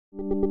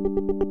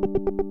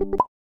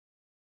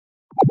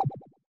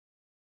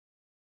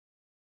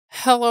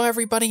Hello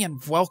everybody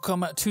and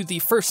welcome to the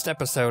first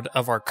episode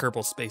of our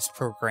Kerbal Space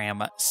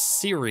Program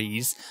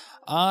series.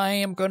 I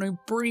am going to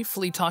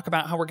briefly talk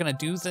about how we're going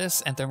to do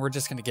this and then we're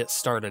just going to get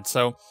started.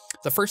 So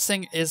the first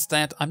thing is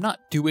that I'm not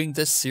doing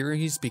this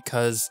series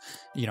because,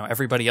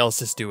 everybody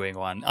else is doing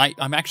one.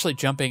 I'm actually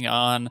jumping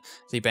on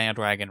the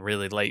bandwagon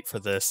really late for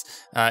this.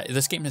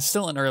 This game is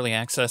still in early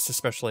access,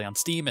 especially on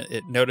Steam.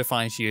 It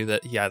notifies you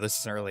that, yeah, this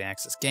is an early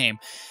access game.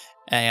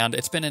 And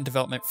it's been in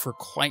development for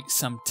quite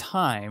some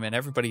time, and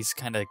everybody's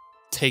kind of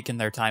taken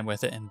their time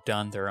with it and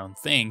done their own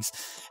things.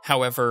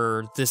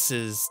 However, this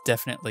is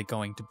definitely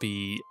going to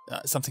be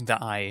something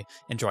that I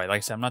enjoy. Like I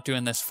said, I'm not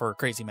doing this for a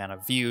crazy amount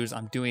of views.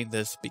 I'm doing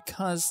this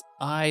because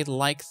I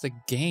like the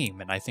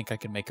game, and I think I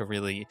can make a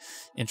really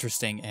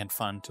interesting and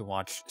fun to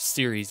watch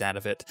series out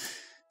of it.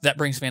 That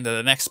brings me into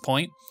the next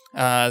point.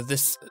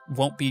 This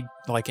won't be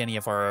like any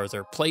of our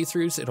other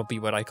playthroughs. It'll be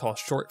what I call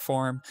short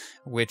form,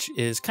 which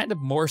is kind of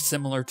more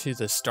similar to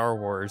the Star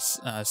Wars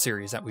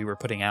series that we were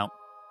putting out.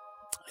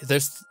 The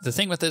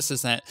thing with this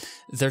is that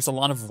there's a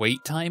lot of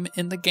wait time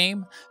in the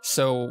game,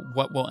 so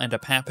what will end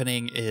up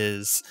happening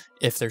is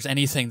if there's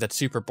anything that's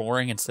super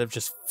boring, instead of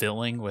just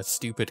filling with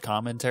stupid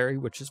commentary,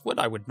 which is what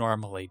I would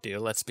normally do,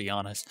 let's be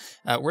honest,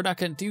 we're not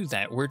going to do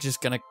that. We're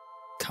just going to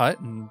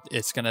cut and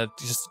it's gonna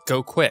just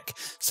go quick.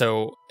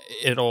 So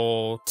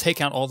it'll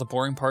take out all the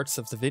boring parts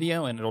of the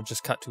video and it'll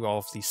just cut to all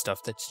of the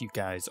stuff that you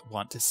guys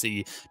want to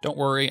see. Don't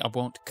worry, I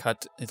won't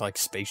cut like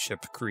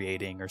spaceship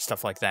creating or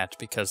stuff like that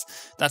because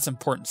that's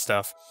important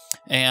stuff.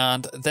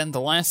 And then the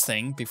last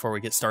thing before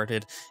we get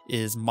started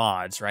is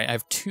mods, right? I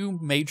have two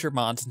major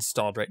mods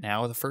installed right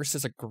now. The first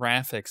is a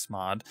graphics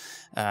mod,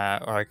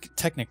 or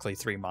technically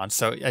three mods.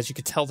 So as you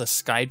can tell, the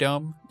sky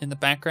dome in the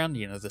background,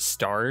 the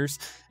stars,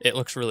 it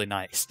looks really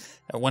nice.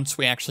 Once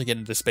we actually get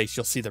into space,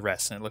 you'll see the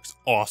rest, and it looks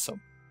awesome.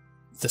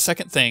 The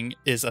second thing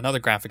is another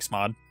graphics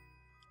mod,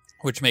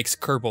 which makes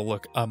Kerbal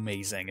look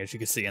amazing. As you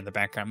can see in the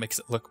background, makes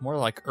it look more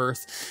like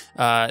Earth.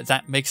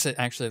 That makes it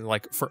actually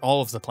like for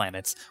all of the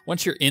planets.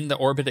 Once you're in the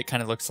orbit, it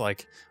kind of looks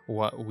like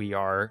what we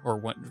are, or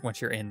once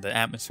you're in the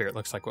atmosphere, it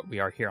looks like what we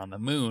are here on the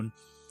moon,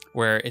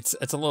 where it's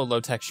a little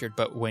low textured,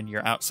 but when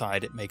you're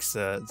outside, it makes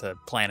the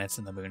planets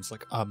and the moons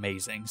look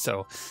amazing.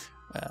 So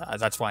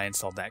that's why I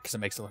installed that, because it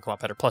makes it look a lot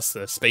better. Plus,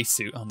 the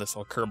spacesuit on this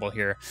little Kerbal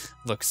here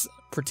looks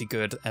pretty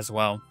good as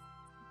well.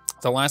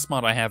 The last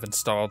mod I have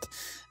installed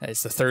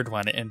is the third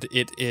one, and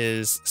it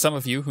is, some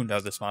of you who know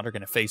this mod are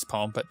going to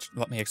facepalm, but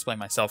let me explain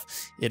myself.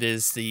 It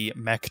is the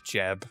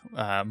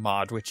MechJeb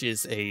mod, which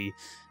is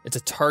it's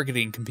a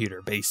targeting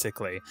computer,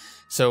 basically.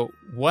 So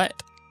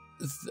what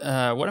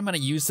I'm going to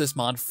use this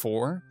mod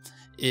for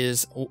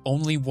is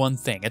only one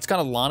thing. It's got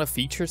a lot of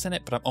features in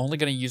it, but I'm only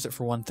going to use it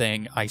for one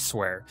thing, I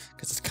swear,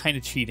 because it's kind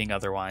of cheating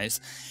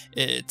otherwise.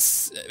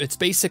 It's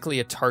basically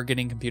a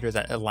targeting computer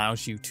that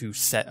allows you to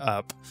set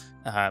up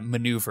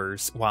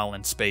maneuvers while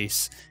in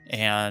space,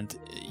 and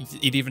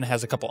it even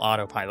has a couple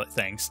autopilot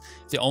things.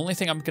 The only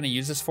thing I'm going to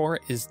use this for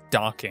is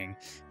docking,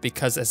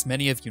 because as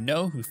many of you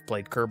know who've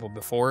played Kerbal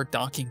before,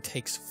 docking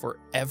takes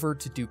forever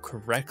to do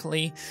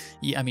correctly.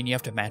 You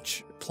have to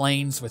match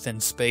planes within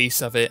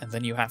space of it, and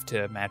then you have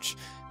to match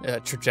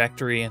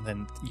trajectory, and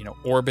then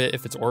orbit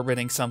if it's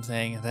orbiting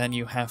something, and then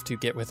you have to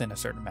get within a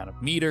certain amount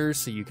of meters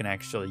so you can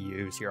actually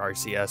use your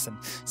RCS, and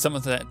some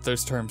of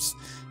those terms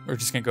are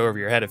just going to go over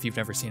your head if you've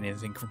never seen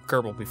anything from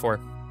Kerbal before.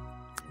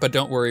 But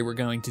don't worry, we're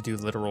going to do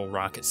literal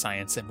rocket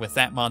science, and with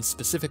that mod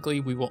specifically,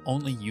 we will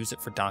only use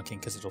it for docking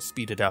because it'll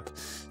speed it up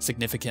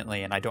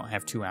significantly, and I don't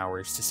have 2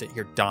 hours to sit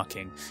here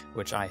docking,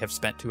 which I have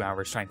spent 2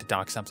 hours trying to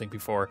dock something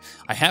before.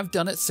 I have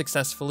done it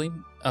successfully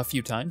a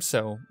few times,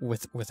 so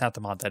without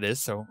the mod that is,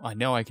 so I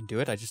know I can do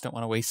it, I just don't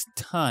want to waste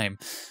time.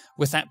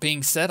 With that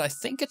being said, I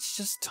think it's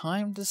just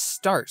time to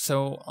start.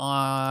 So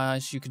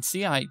as you can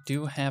see, I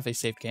do have a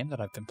saved game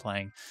that I've been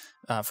playing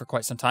for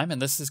quite some time,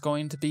 and this is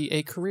going to be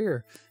a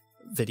career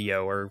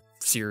video or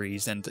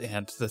series, and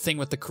the thing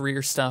with the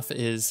career stuff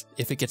is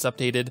if it gets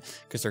updated,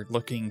 because they're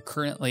looking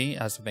currently,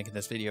 as of making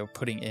this video,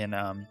 putting in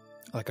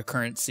like a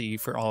currency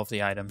for all of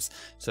the items,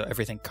 so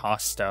everything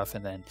costs stuff,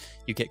 and then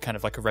you get kind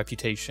of like a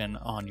reputation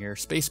on your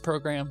space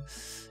program,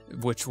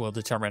 which will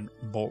determine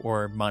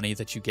more money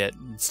that you get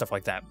and stuff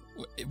like that.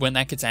 When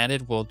that gets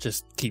added, we'll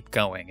just keep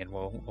going and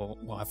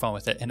we'll have fun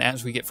with it. And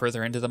as we get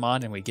further into the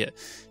mod and we get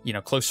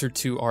closer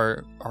to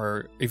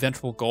our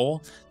eventual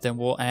goal, then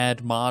we'll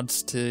add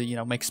mods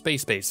to make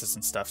space bases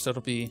and stuff. So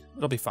it'll be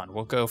fun.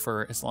 We'll go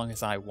for as long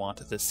as I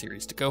want this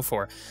series to go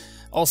for.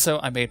 Also,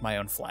 I made my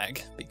own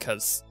flag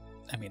because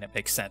it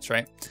makes sense,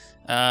 right?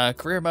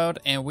 Career mode,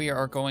 and we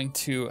are going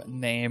to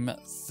name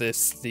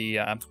this the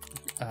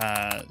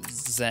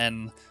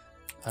Zen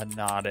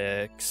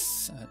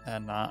Aeronautics,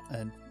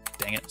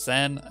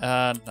 Zen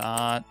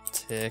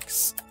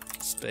Aeronautics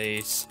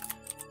Space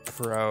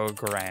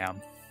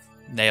Program.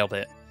 Nailed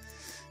it.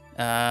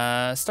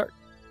 Start.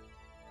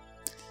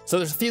 So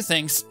there's a few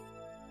things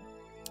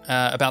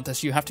about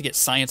this, you have to get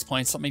science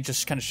points. Let me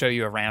just kind of show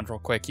you around real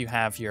quick. You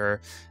have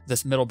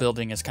this middle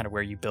building is kind of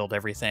where you build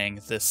everything.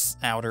 This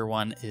outer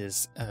one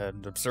is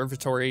an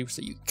observatory,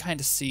 so you kind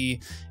of see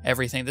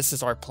everything. This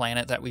is our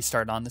planet that we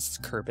start on. This is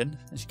Kerbin.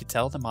 As you can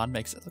tell, the mod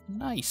makes it look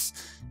nice.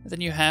 And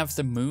then you have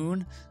the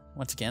moon.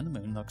 Once again, the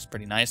moon looks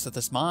pretty nice with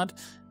this mod,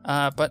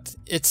 but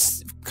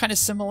it's kind of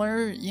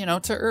similar, you know,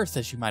 to Earth,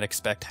 as you might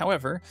expect.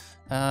 However,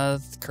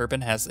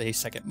 Kerbin has a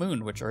second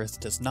moon, which Earth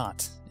does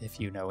not, if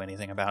you know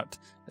anything about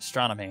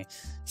astronomy.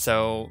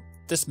 So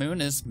this moon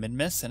is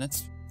Minmus, and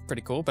it's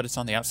pretty cool, but it's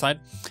on the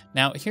outside.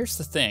 Now, here's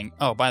the thing.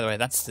 Oh, by the way,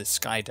 that's the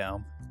sky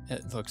dome.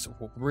 It looks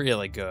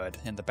really good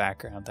in the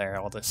background there,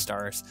 all the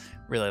stars.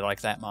 Really like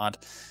that mod.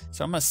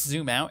 So I'm going to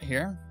zoom out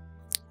here.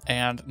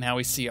 And now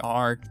we see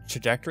our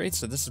trajectory.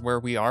 So this is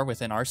where we are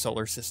within our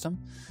solar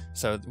system.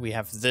 So we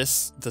have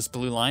this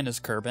blue line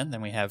is Kerbin.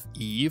 Then we have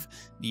Eve.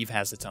 Eve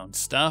has its own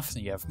stuff.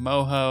 Then you have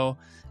Moho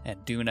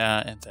and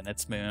Duna, and then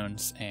its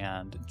moons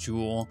and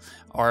Jewel.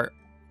 Our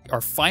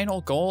final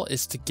goal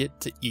is to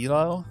get to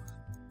Elo,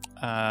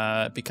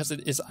 because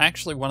it is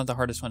actually one of the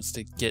hardest ones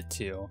to get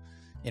to,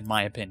 in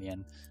my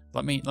opinion.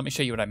 Let me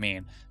show you what I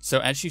mean. So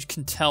as you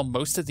can tell,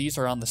 most of these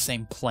are on the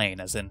same plane,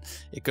 as in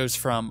it goes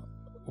from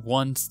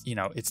one, you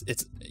know,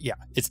 it's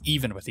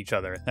even with each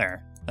other.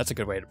 There, that's a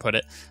good way to put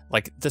it.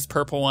 Like this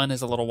purple one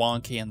is a little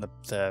wonky, and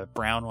the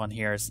brown one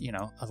here is, you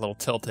know, a little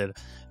tilted,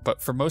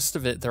 but for most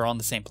of it they're on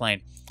the same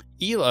plane.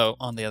 Elo,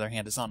 on the other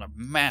hand, is on a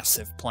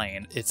massive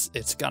plane.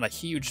 It's got a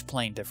huge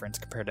plane difference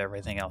compared to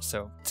everything else,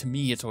 so to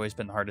me it's always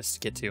been the hardest to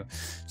get to.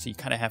 So you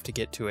kind of have to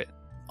get to it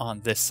on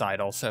this side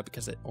also,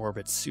 because it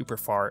orbits super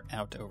far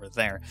out over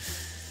there.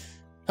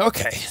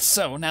 Okay,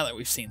 so now that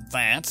we've seen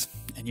that,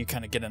 and you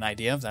kind of get an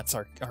idea of that's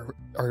our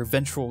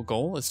eventual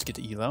goal is to get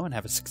to Elo and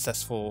have a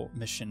successful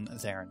mission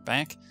there and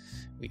back.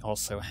 We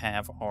also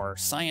have our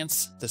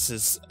science. This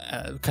is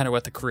kind of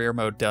what the career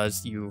mode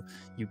does. You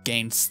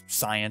gain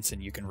science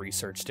and you can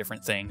research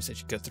different things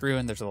as you go through,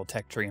 and there's a little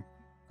tech tree.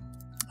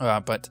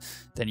 But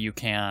then you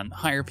can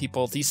hire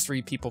people. These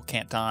 3 people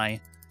can't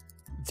die.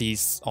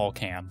 These all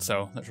can,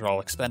 so those are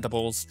all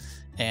expendables.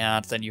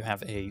 And then you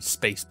have a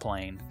space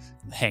plane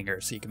hangar,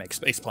 so you can make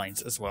space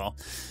planes as well.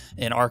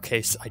 In our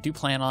case, I do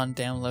plan on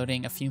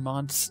downloading a few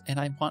mods, and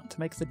I want to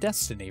make the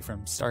Destiny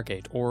from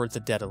Stargate, or the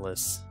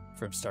Daedalus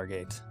from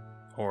Stargate,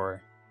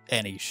 or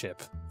any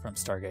ship from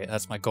Stargate.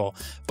 That's my goal.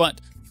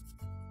 But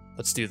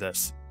let's do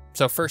this.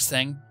 So first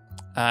thing,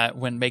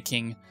 when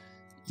making,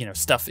 you know,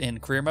 stuff in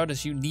career mode,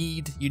 is you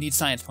need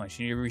science points,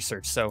 you need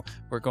research. So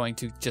we're going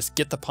to just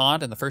get the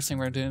pod, and the first thing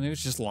we're going to do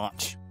is just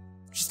launch.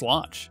 Just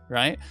launch,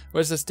 right?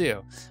 What does this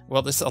do?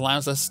 Well, this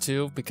allows us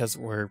to, because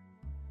we're,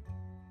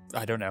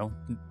 I don't know,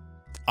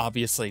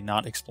 obviously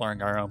not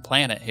exploring our own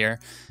planet here,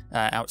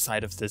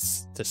 outside of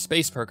this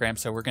space program.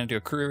 So we're going to do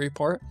a career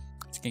report.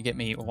 It's going to get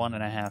me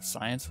 1.5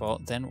 science. Well,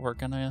 then we're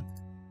gonna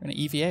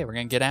EVA. We're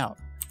gonna get out.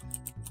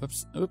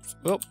 Oops.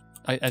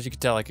 As you can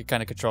tell, I could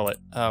kind of control it.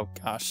 Oh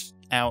gosh,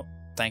 out.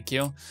 Thank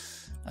you.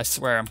 I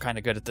swear I'm kind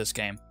of good at this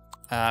game.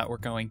 We're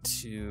going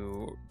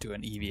to do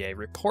an EVA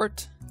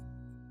report.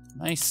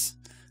 Nice.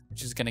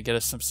 Which is going to get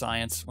us some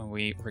science when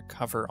we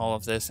recover all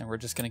of this, and we're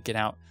just going to get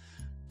out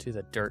to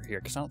the dirt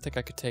here, because I don't think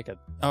I could take a...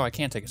 Oh, I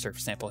can take a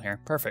surface sample here.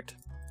 Perfect.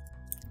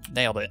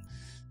 Nailed it.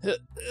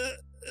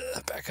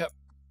 Back up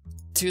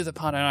to the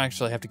pod. I don't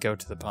actually have to go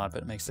to the pod,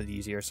 but it makes it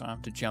easier, so I don't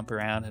have to jump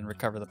around and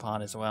recover the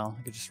pod as well.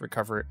 I could just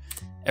recover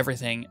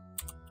everything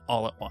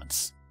all at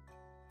once.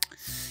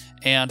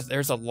 And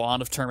there's a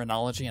lot of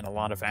terminology and a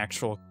lot of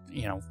actual,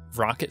 you know,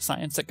 rocket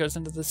science that goes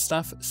into this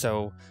stuff,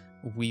 so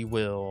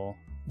we'll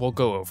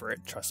go over it,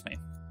 trust me.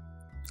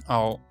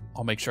 I'll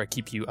make sure I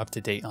keep you up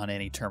to date on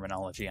any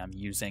terminology I'm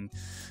using,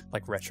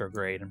 like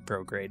retrograde and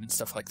prograde and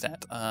stuff like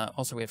that.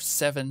 Also, we have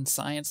 7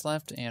 science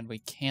left, and we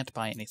can't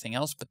buy anything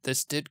else, but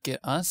this did get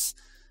us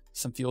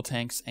some fuel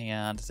tanks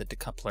and the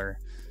decoupler,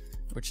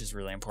 which is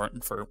really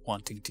important for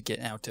wanting to get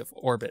out of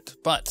orbit.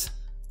 But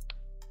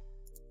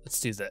let's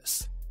do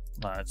this.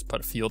 Let's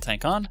put a fuel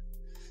tank on,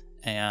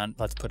 and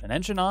let's put an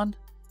engine on.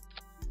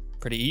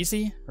 Pretty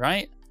easy,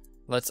 right?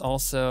 Let's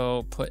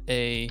also put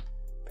a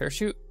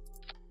parachute.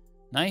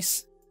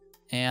 Nice.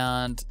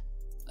 And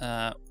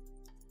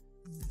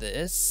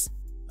this.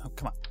 Oh,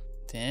 come on.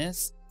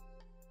 This.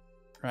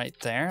 Right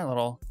there. A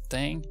little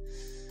thing.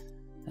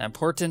 And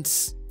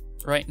importance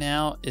right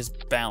now is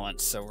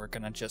balance. So we're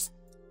going to just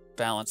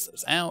balance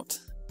those out.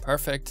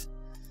 Perfect.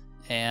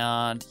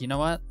 And you know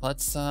what?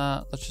 Let's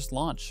just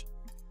launch.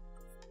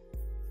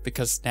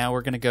 Because now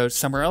we're going to go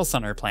somewhere else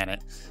on our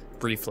planet.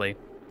 Briefly.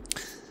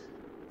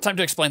 Time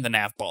to explain the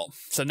nav ball.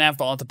 So nav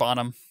ball at the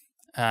bottom.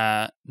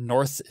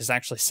 North is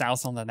actually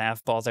south on the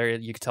nav ball there.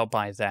 You can tell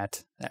by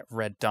that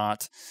red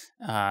dot.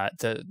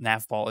 The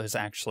nav ball is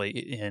actually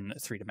in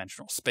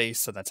 3-dimensional space,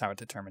 so that's how it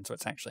determines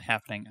what's actually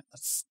happening.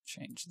 Let's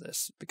change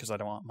this because I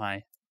don't want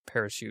my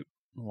parachute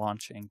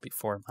launching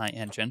before my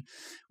engine.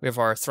 We have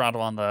our throttle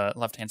on the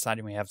left-hand side,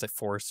 and we have the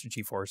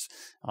G-force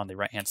on the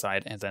right-hand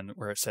side, and then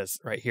where it says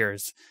right here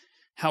is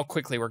how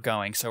quickly we're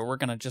going. So we're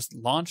going to just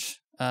launch.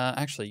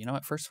 Actually, you know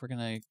what? First, we're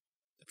going to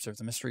Observe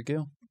the mystery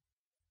goo.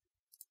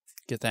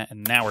 Get that,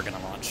 and now we're going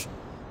to launch.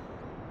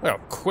 Well,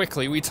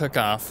 quickly we took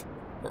off.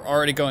 We're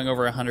already going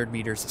over 100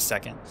 meters a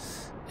second.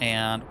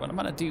 And what I'm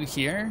going to do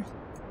here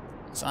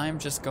is I'm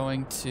just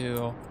going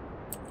to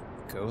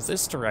go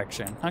this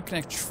direction. I'm not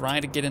going to try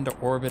to get into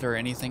orbit or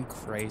anything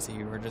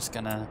crazy. We're just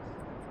going to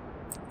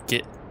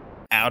get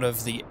out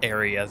of the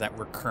area that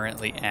we're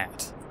currently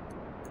at.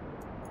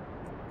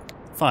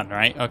 Fun,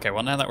 right? Okay,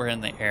 well, now that we're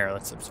in the air,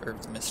 let's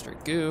observe the mystery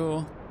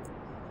goo,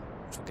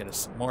 which will get us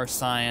some more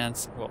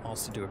science. We'll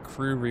also do a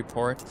crew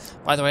report.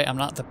 By the way, I'm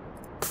not the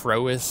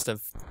proest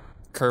of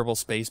Kerbal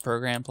Space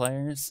Program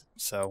players,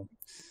 so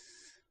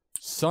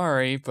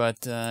sorry,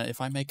 but if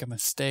I make a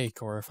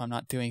mistake or if I'm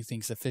not doing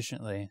things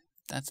efficiently,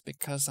 that's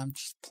because I'm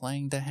just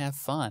playing to have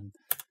fun.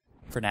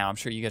 For now, I'm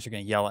sure you guys are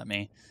going to yell at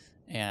me,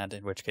 and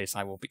in which case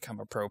I will become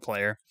a pro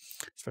player,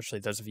 especially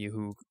those of you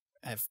who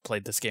have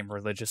played this game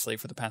religiously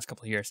for the past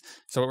couple of years.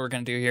 So what we're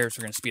going to do here is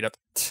we're going to speed up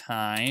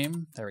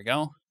time. There we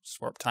go.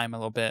 Just warp time a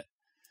little bit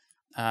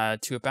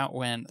to about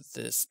when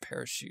this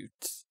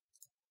parachute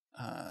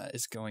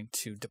is going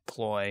to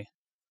deploy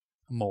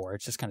more.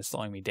 It's just kind of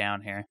slowing me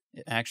down here.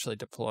 It actually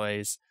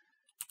deploys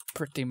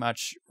pretty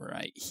much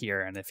right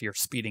here, and if you're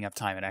speeding up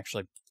time, it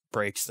actually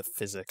breaks the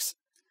physics.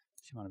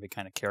 So you want to be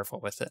kind of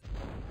careful with it.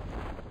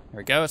 There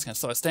we go. It's going to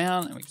slow us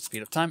down, and we can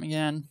speed up time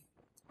again.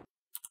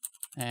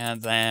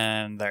 And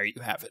then there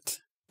you have it.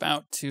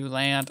 About to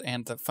land,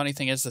 and the funny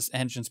thing is this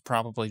engine's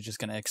probably just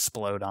going to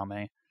explode on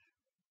me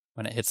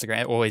when it hits the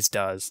ground. It always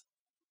does.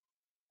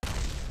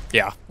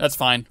 Yeah, that's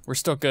fine. We're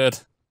still good.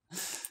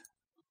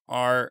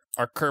 Our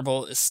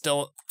Kerbal is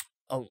still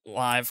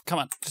alive. Come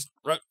on, just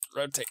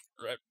rotate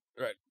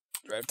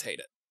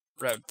it.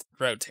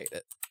 Rotate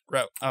it.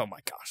 Oh my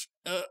gosh.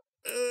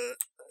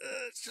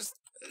 It's just.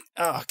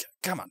 Oh, okay.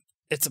 Come on.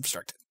 It's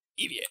obstructed.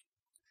 Deviate.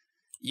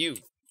 You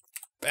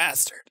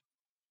bastard.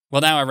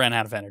 Well, now I ran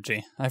out of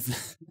energy. I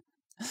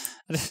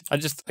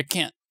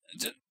can't.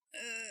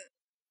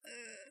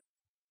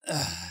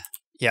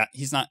 Yeah,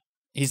 he's not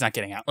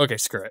getting out. Okay,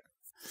 screw it.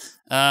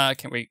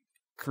 Can we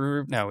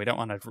crew? No, we don't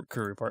want a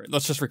crew report.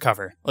 Let's just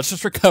recover.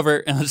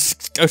 And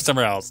let's go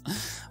somewhere else.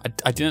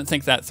 I didn't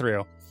think that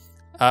through.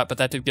 But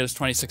that did get us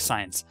 26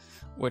 science,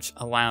 which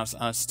allows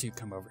us to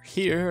come over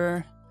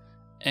here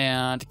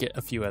and get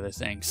a few other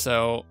things.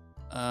 So,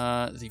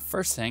 the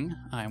first thing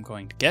I'm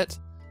going to get,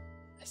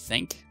 I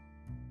think,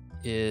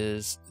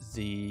 is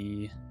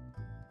the...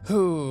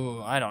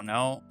 I don't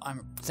know.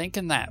 I'm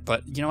thinking that,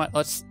 but you know what?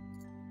 Let's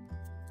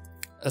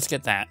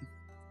get that.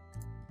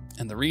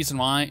 And the reason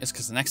why is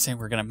because the next thing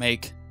we're going to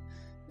make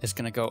is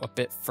going to go a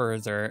bit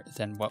further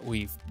than what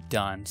we've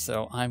done.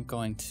 So I'm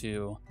going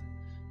to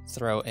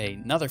throw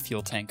another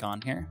fuel tank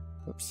on here.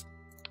 Oops.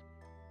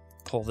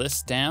 Pull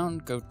this down,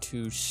 go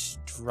to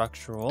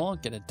structural,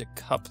 get a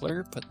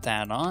decoupler, put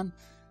that on.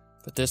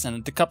 Put this, and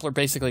a decoupler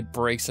basically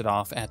breaks it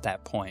off at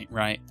that point,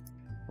 right?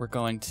 We're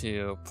going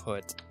to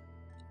put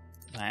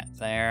that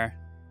there.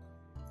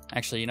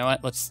 Actually, you know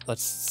what? Let's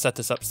set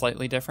this up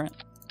slightly different.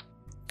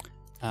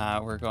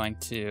 We're going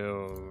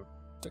to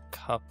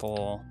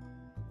decouple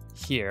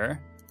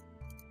here,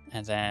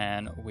 and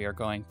then we are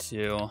going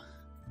to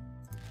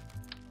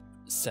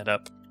set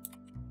up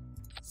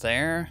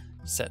there.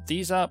 Set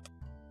these up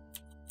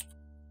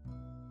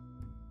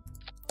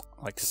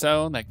like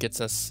so. That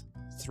gets us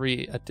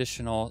 3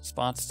 additional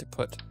spots to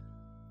put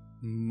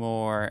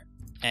more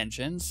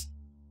engines.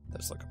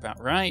 Those look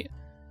about right.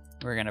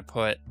 We're going to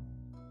put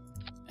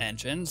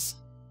engines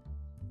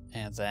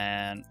and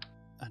then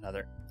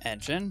another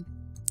engine.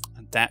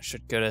 And that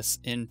should get us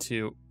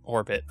into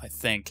orbit, I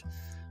think.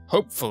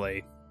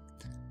 Hopefully.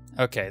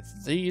 Okay,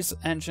 these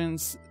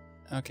engines...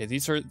 Okay,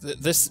 these are...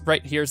 This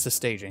right here is the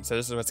staging. So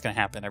this is what's going to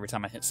happen every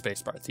time I hit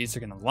spacebar. These are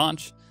going to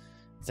launch.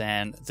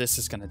 Then this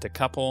is going to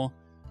decouple.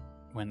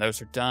 When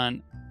those are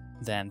done,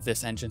 then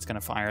this engine's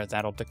going to fire.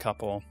 That'll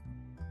decouple.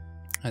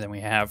 And then we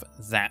have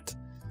that.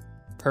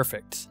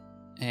 Perfect.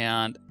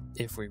 And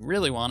if we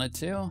really wanted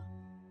to,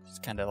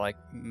 just kind of like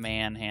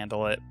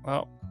manhandle it.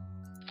 Oh,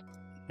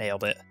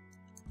 nailed it.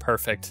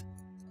 Perfect.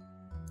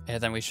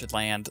 And then we should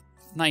land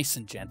nice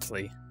and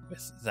gently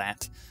with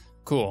that.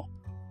 Cool.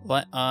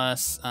 Let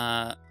us,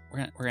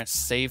 we're gonna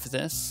save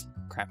this.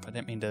 Crap, I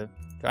didn't mean to.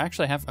 Do I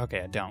actually have?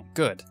 Okay, I don't.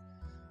 Good.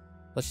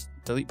 Let's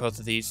delete both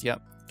of these.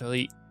 Yep.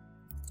 Delete.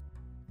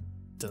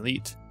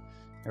 Delete.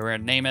 And we're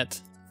gonna name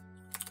it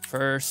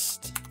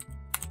First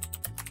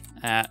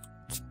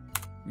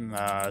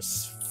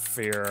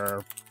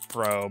Atmosphere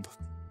Probe.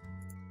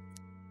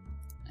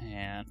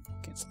 And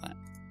cancel that.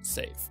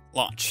 Save.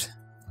 Launch.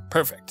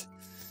 Perfect.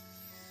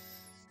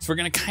 So we're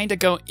going to kind of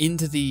go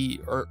into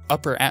the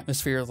upper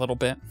atmosphere a little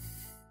bit.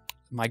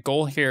 My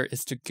goal here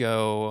is to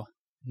go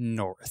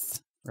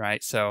north,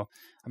 right? So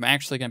I'm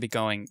actually going to be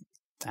going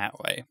that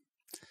way.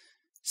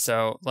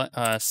 So let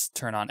us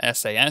turn on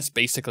SAS.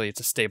 Basically, it's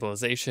a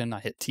stabilization.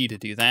 I hit T to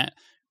do that.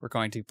 We're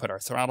going to put our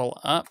throttle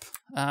up.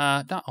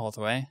 Not all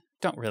the way.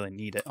 Don't really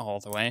need it all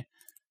the way.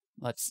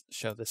 Let's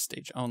show this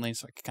stage only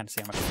so I can kind of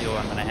see how much fuel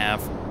I'm going to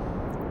have.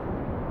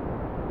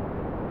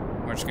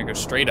 We're just going to go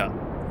straight up.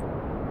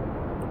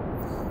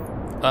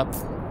 up,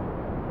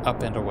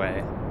 up and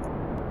away.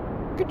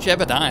 Look at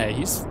Jebediah.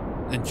 He's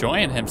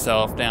enjoying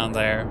himself down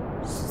there.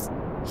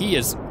 He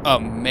is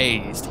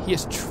amazed. He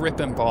is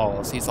tripping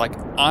balls. He's like,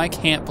 I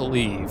can't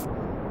believe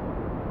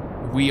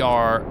we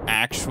are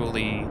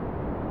actually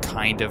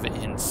kind of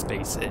in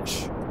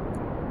space-ish.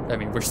 I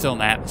mean, we're still in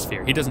the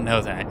atmosphere. He doesn't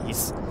know that.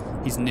 He's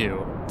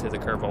new to the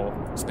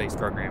Kerbal Space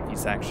Program.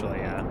 He's actually,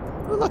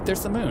 oh look,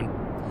 there's the moon.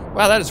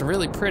 Wow, that is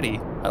really pretty.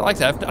 I like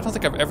that. I don't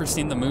think I've ever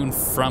seen the moon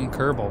from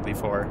Kerbal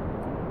before.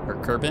 Or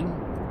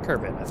Kerbin?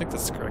 Kerbin, I think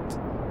that's the correct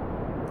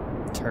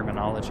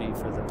terminology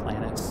for the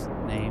planet's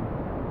name.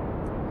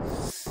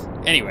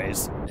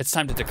 Anyways, it's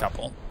time to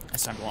decouple.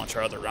 It's time to launch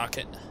our other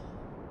rocket,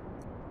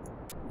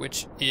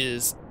 which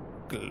is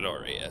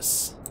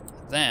glorious.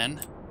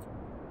 Then,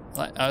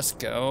 let us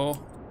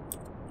go.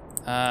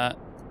 That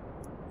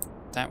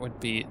would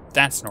be...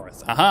 That's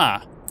north.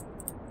 Aha!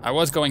 I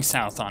was going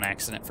south on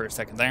accident for a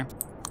second there.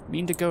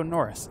 Mean to go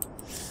north,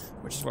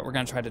 which is what we're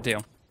going to try to do.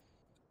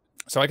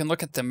 So I can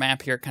look at the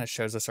map here. It kind of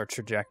shows us our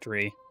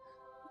trajectory.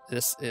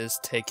 This is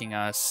taking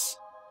us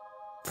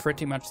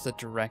pretty much the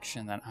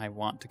direction that I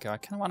want to go. I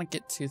kind of want to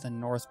get to the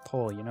North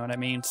Pole, you know what I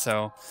mean?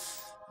 So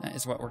that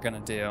is what we're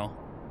going to do.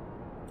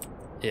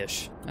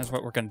 Ish. That's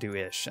what we're going to do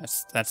ish.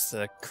 That's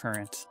the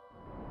current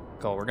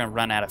goal. We're going to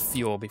run out of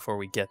fuel before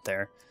we get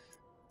there,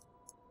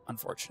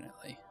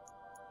 unfortunately.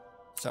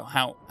 So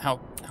how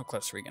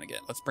close are we going to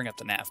get? Let's bring up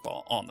the nav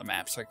ball on the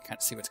map so I can kind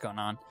of see what's going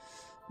on.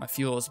 My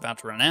fuel is about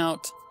to run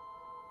out.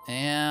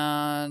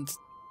 And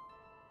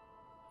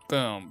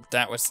boom.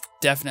 That was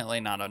definitely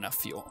not enough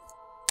fuel.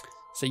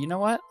 So you know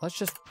what? Let's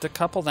just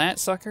decouple that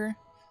sucker.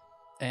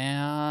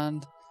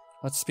 And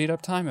let's speed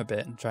up time a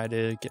bit and try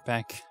to get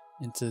back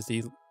into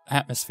the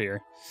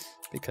atmosphere.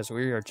 Because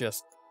we are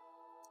just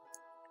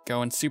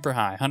going super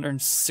high.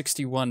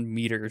 161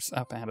 meters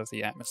up out of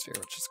the atmosphere,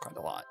 which is quite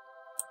a lot.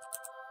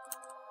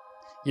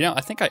 You know,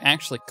 I think I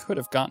actually could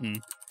have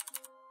gotten...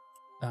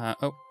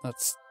 oh,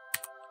 let's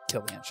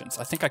kill the engines.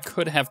 I think I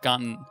could have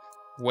gotten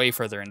way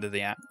further into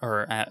the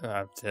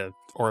to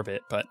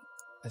orbit, but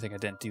I think I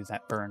didn't do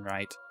that burn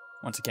right.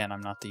 Once again,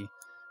 I'm not the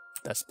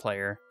best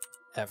player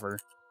ever.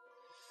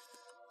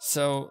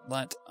 So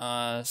let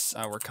us...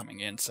 we're coming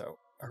in, so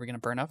are we going to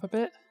burn up a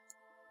bit?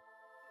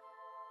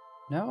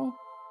 No?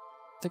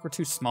 I think we're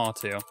too small,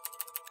 too.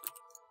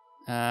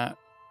 Oh,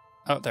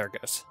 there it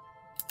goes.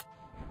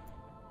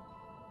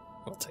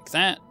 We'll take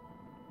that.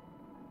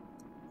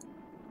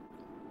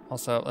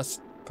 Also,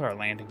 let's put our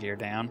landing gear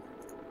down.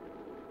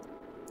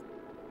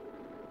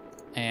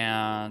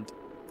 And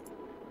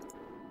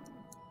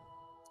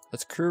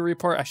let's crew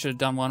report. I should have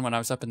done one when I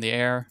was up in the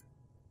air.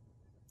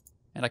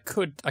 And I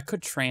could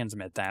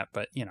transmit that,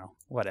 but you know,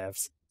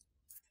 whatevs.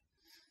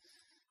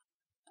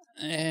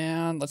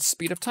 And let's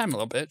speed up time a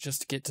little bit just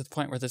to get to the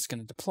point where this is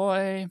going to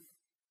deploy.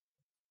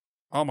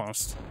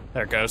 Almost.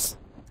 There it goes.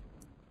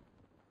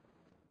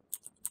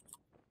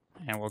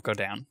 And we'll go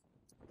down.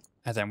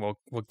 And then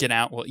we'll get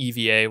out, we'll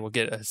EVA, we'll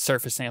get a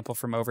surface sample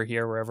from over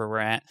here, wherever we're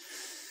at.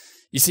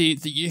 You see,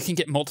 you can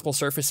get multiple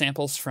surface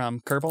samples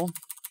from Kerbal,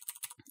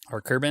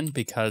 or Kerbin,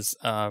 because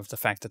of the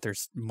fact that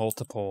there's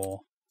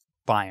multiple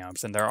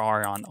biomes, and there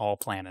are on all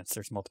planets,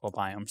 there's multiple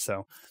biomes,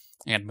 so,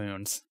 and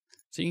moons.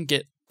 So you can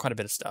get quite a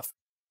bit of stuff.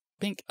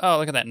 Pink, oh,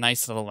 look at that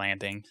nice little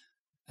landing,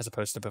 as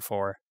opposed to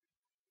before.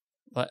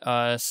 Let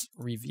us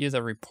review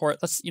the report.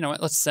 You know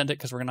what, let's send it,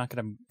 because we're not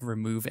going to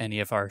remove any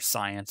of our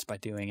science by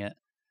doing it.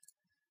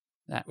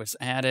 That was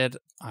added.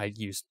 I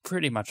used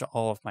pretty much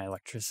all of my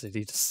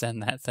electricity to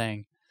send that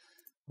thing.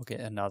 We'll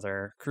get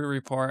another crew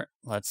report.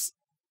 Let's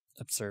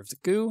observe the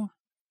goo.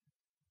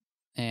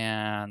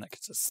 And that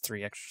gets us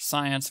 3 extra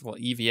science. We'll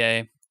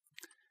EVA.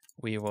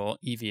 We will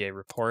EVA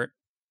report.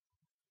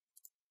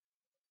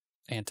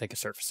 And take a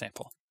surface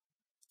sample.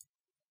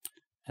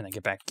 And then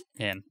get back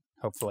in,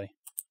 hopefully.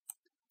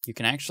 You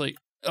can actually...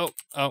 Oh,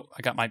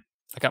 I got my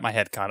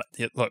head caught.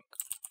 Look,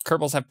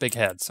 Kerbals have big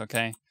heads,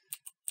 okay?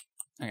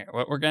 Okay,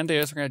 what we're going to do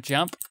is we're going to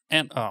jump,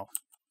 and, oh.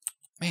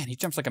 Man, he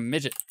jumps like a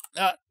midget.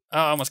 Oh,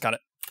 I almost got it.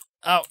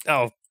 Oh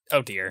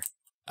dear.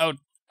 Oh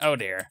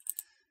dear.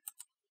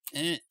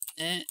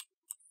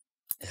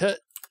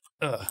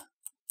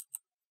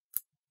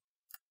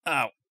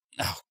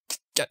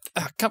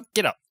 Come,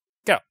 get up.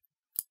 Go.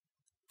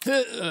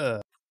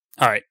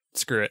 Alright,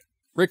 screw it.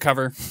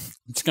 Recover.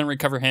 I'm just going to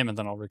recover him, and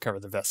then I'll recover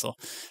the vessel.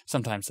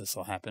 Sometimes this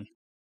will happen.